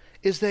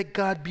is that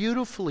God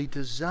beautifully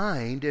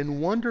designed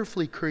and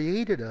wonderfully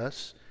created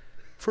us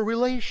for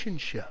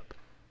relationship.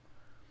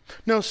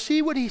 Now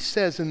see what he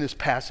says in this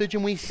passage,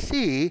 and we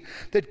see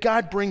that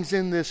God brings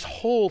in this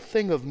whole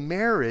thing of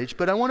marriage,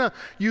 but I want to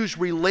use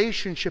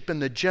relationship in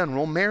the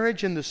general,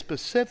 marriage in the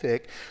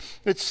specific.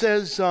 It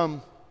says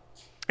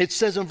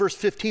in verse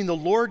 15, the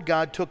Lord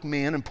God took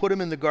man and put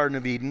him in the Garden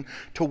of Eden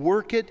to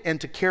work it and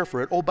to care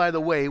for it. Oh, by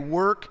the way,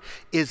 work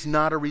is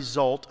not a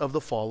result of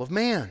the fall of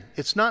man.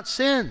 It's not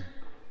sin.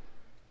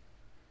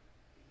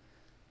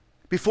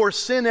 Before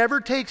sin ever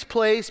takes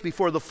place,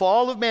 before the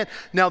fall of man.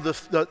 Now,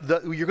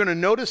 you're going to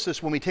notice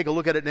this when we take a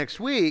look at it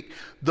next week.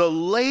 The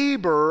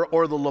labor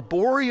or the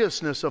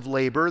laboriousness of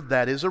labor,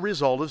 that is a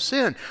result of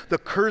sin. The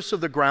curse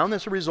of the ground,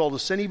 that's a result of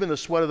sin. Even the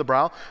sweat of the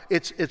brow,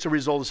 it's a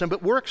result of sin.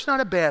 But work's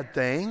not a bad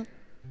thing.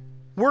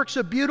 Work's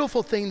a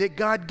beautiful thing that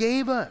God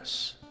gave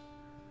us.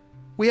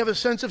 We have a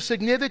sense of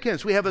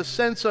significance. We have a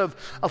sense of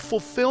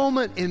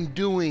fulfillment in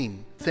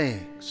doing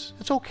things.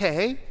 It's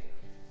okay.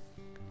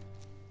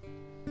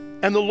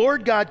 And the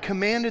Lord God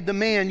commanded the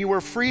man, you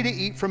are free to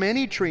eat from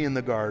any tree in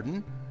the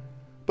garden,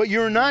 but you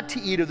are not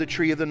to eat of the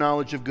tree of the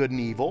knowledge of good and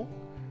evil.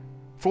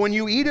 For when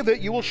you eat of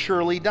it, you will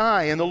surely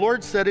die. And the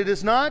Lord said, it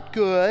is not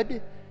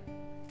good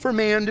for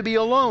man to be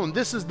alone.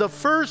 This is the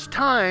first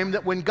time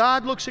that when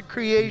God looks at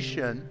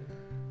creation,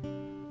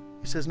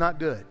 he says, not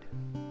good.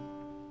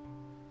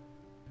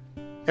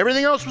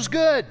 Everything else was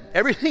good.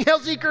 Everything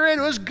else he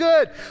created was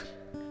good.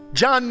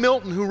 John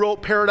Milton, who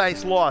wrote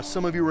Paradise Lost,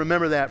 some of you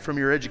remember that from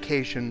your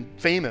education,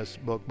 famous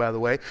book, by the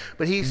way,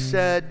 but he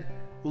said,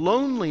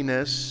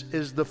 loneliness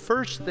is the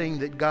first thing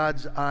that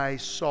God's eye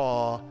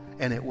saw,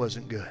 and it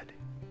wasn't good.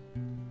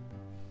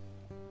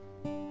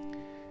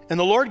 And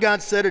the Lord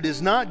God said, it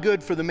is not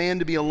good for the man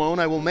to be alone.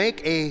 I will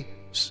make a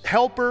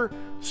helper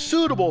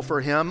suitable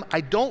for him.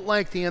 I don't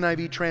like the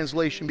NIV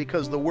translation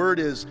because the word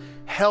is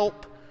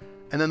help,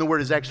 and then the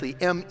word is actually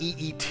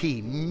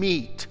M-E-E-T,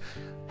 meet,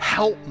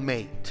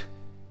 helpmate.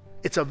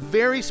 It's a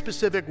very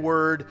specific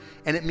word,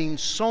 and it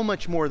means so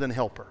much more than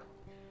helper.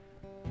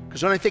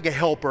 Because when I think of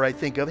helper, I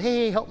think of,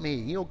 hey, help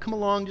me. Come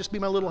along, just be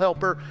my little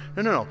helper.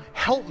 No.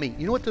 Help me.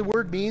 You know what the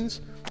word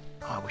means?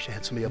 Oh, I wish I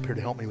had somebody up here to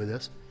help me with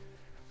this.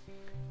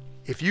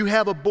 If you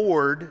have a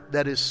board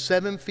that is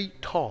 7 feet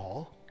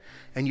tall,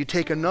 and you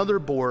take another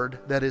board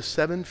that is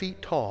 7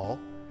 feet tall,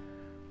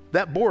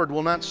 that board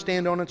will not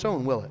stand on its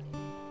own, will it?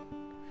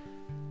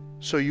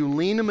 So you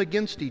lean them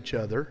against each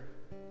other,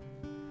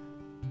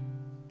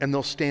 and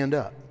they'll stand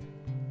up.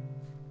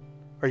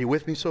 Are you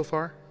with me so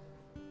far?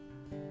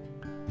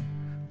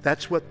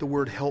 That's what the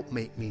word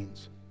helpmate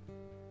means.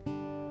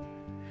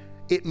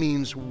 It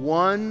means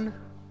one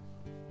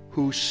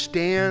who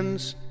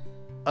stands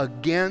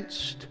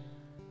against,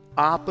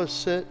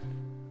 opposite,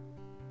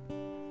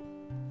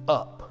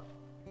 up.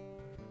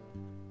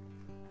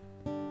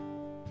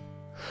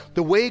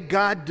 The way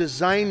God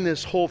designed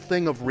this whole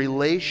thing of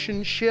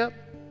relationship,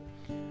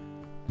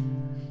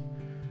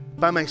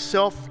 by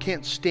myself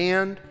can't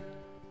stand,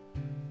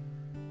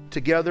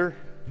 together,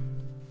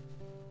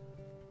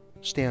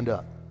 stand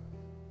up.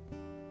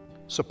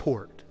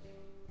 Support.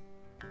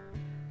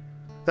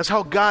 That's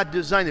how God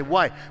designed it.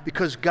 Why?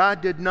 Because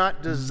God did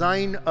not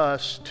design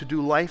us to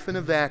do life in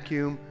a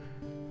vacuum,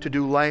 to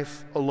do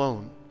life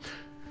alone.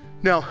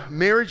 Now,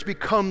 marriage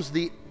becomes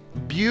the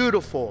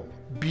beautiful,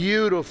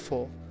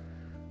 beautiful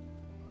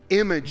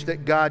image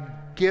that God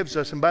gives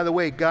us. And by the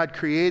way, God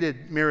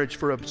created marriage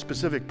for a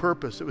specific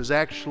purpose. It was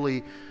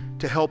actually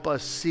to help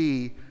us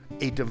see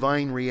a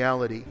divine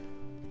reality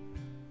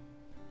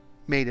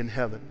made in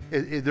heaven.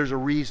 There's a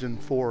reason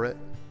for it.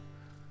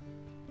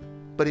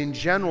 But in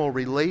general,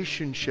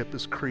 relationship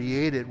is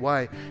created.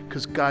 Why?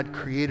 Because God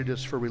created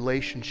us for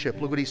relationship.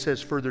 Look what he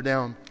says further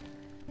down.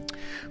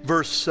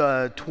 Verse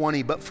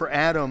 20, but for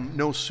Adam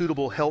no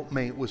suitable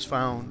helpmate was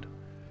found.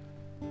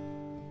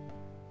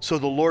 So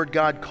the Lord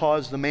God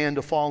caused the man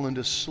to fall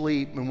into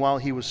sleep, and while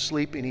he was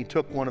sleeping, he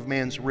took one of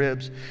man's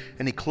ribs,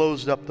 and he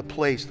closed up the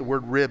place. The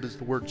word rib is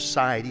the word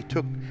side. He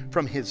took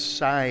from his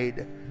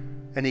side,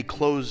 and he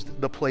closed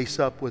the place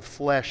up with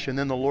flesh. And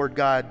then the Lord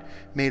God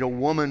made a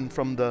woman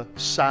from the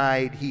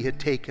side he had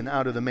taken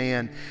out of the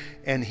man,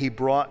 and he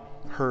brought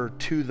her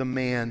to the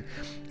man.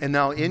 And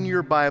now in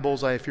your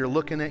Bibles, if you're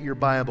looking at your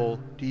Bible,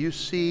 do you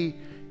see,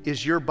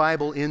 is your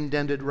Bible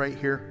indented right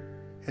here?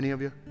 Any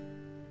of you?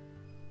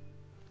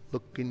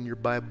 Look in your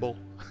Bible.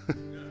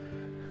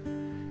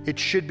 It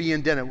should be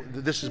indented.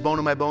 This is bone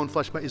of my bone,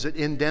 flesh of my... Is it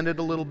indented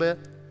a little bit?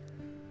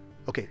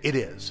 Okay, it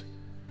is.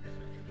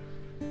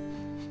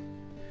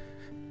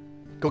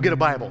 Go get a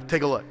Bible.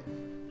 Take a look.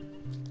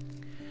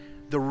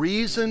 The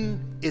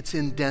reason it's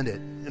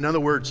indented, in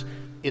other words,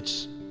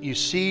 it's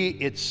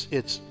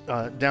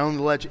down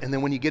the ledge, and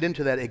then when you get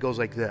into that, it goes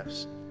like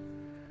this.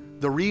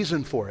 The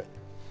reason for it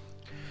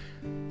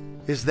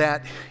is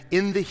that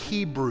in the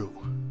Hebrew,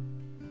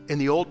 in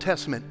the Old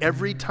Testament,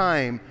 every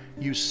time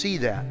you see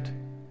that,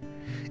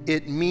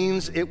 it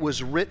means it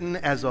was written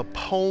as a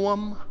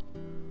poem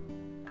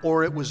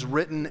or it was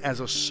written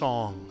as a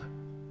song.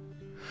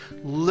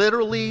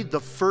 Literally, the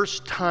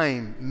first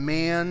time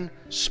man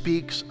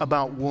speaks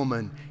about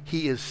woman,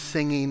 he is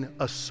singing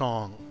a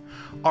song.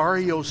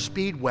 REO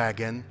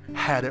Speedwagon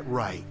had it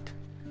right.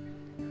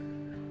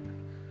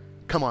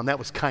 Come on, that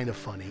was kind of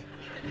funny.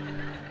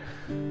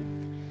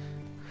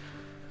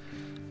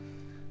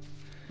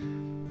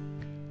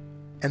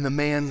 And the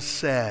man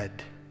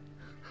said,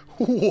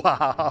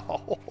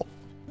 wow.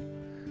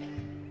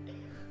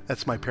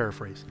 That's my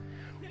paraphrase.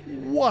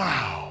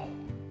 Wow.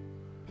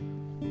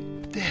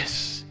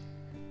 This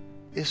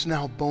is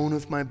now bone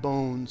of my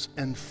bones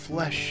and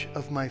flesh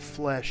of my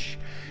flesh.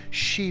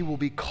 She will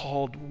be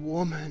called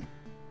woman,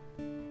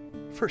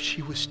 for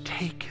she was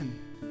taken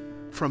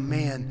from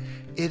man.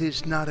 It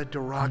is not a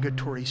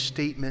derogatory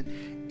statement.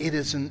 It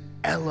is an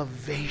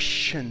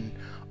elevation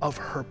of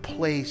her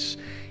place.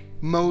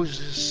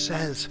 Moses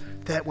says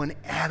that when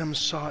Adam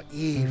saw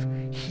Eve,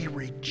 he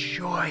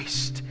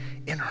rejoiced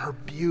in her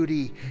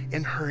beauty,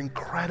 in her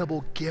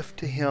incredible gift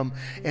to him.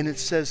 And it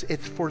says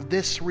it's for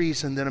this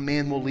reason that a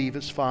man will leave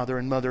his father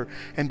and mother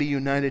and be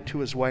united to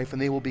his wife,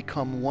 and they will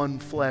become one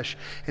flesh.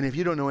 And if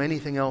you don't know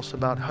anything else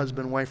about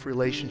husband-wife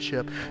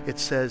relationship, it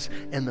says,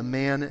 and the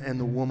man and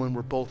the woman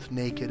were both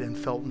naked and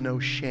felt no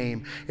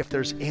shame. If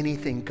there's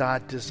anything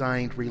God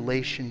designed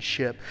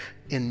relationship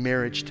in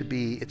marriage to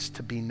be, it's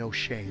to be no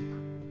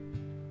shame.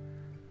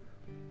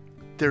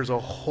 There's a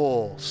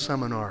whole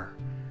seminar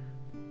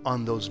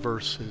on those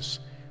verses.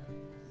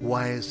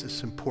 Why is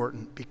this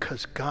important?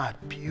 Because God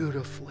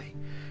beautifully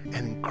and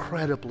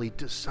incredibly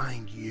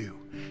designed you.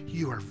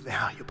 You are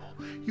valuable.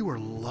 You are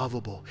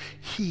lovable.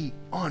 He,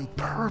 on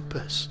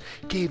purpose,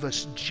 gave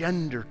us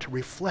gender to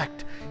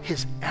reflect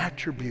His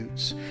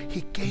attributes.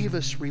 He gave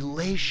us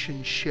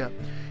relationship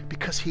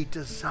because He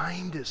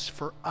designed us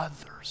for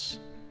others.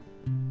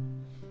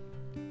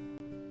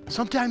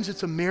 Sometimes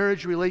it's a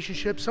marriage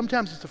relationship.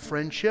 Sometimes it's a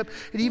friendship.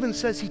 It even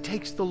says He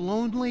takes the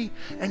lonely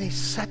and He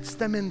sets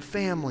them in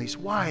families.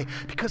 Why?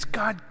 Because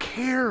God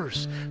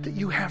cares that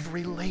you have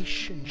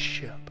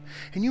relationship.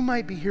 And you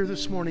might be here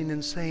this morning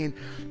and saying,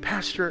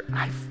 Pastor,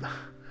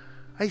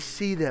 I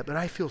see that, but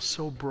I feel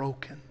so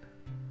broken.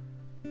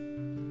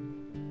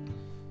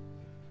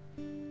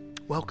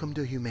 Welcome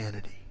to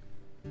humanity.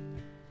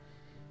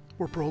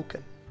 We're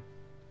broken.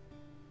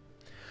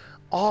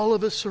 All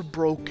of us are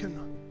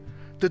broken.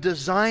 The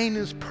design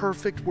is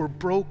perfect. We're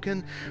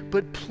broken.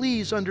 But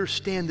please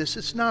understand this.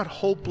 It's not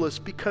hopeless,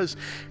 because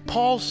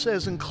Paul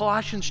says in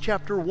Colossians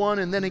chapter 1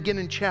 and then again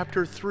in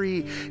chapter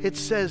 3, it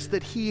says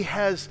that He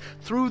has,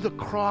 through the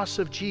cross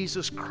of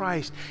Jesus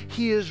Christ,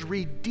 He is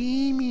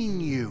redeeming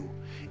you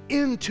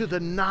into the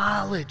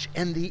knowledge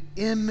and the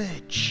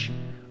image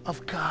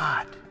of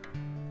God.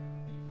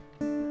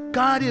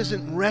 God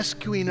isn't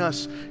rescuing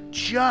us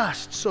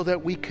just so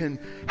that we can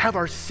have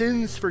our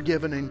sins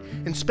forgiven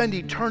and spend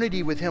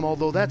eternity with Him,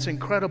 although that's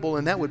incredible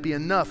and that would be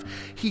enough.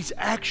 He's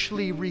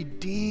actually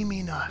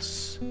redeeming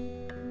us,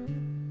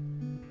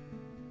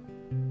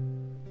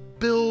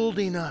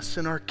 building us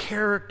in our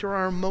character,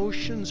 our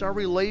emotions, our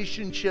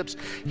relationships.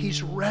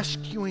 He's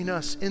rescuing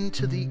us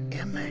into the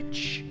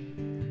image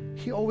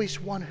He always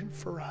wanted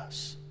for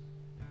us.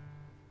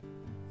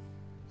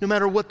 No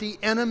matter what the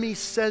enemy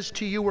says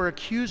to you or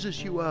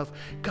accuses you of,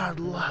 God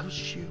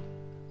loves you.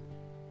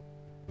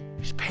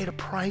 He's paid a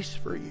price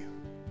for you.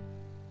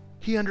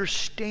 He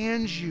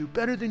understands you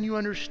better than you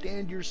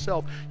understand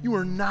yourself. You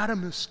are not a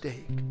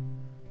mistake.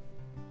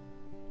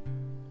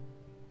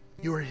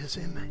 You are His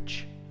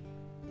image.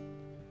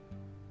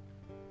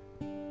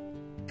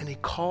 And He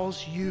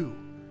calls you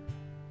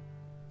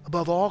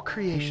above all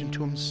creation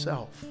to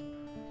Himself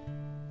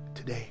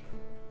today.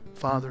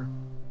 Father,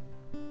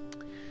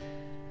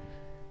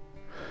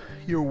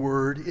 Your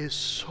word is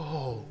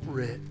so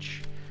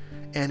rich,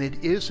 and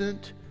it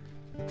isn't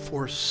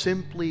for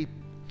simply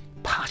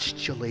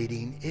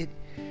postulating it.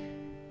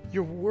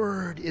 Your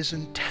word is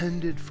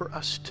intended for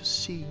us to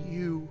see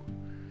You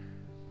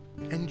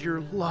and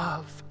Your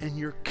love and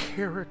Your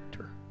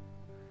character.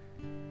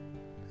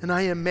 And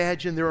I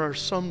imagine there are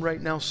some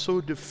right now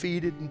so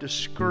defeated and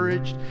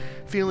discouraged,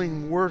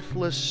 feeling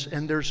worthless,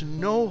 and there's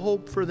no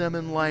hope for them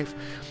in life.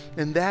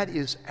 And that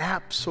is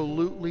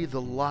absolutely the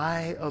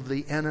lie of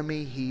the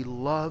enemy. He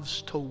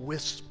loves to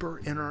whisper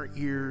in our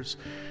ears,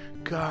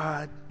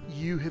 God,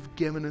 You have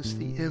given us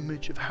the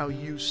image of how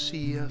You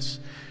see us.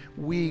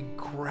 We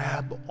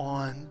grab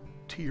on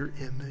to Your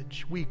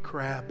image. We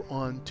grab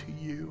on to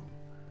You.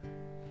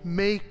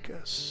 Make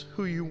us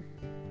who You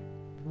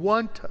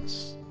want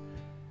us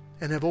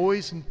and have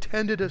always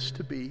intended us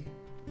to be.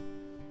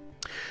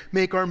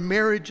 Make our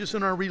marriages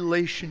and our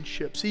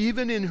relationships,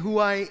 even in who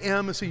I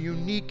am as a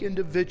unique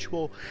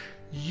individual,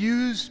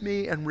 use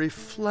me and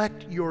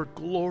reflect Your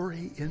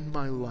glory in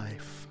my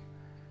life.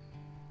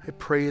 I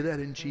pray that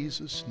in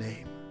Jesus'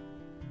 name.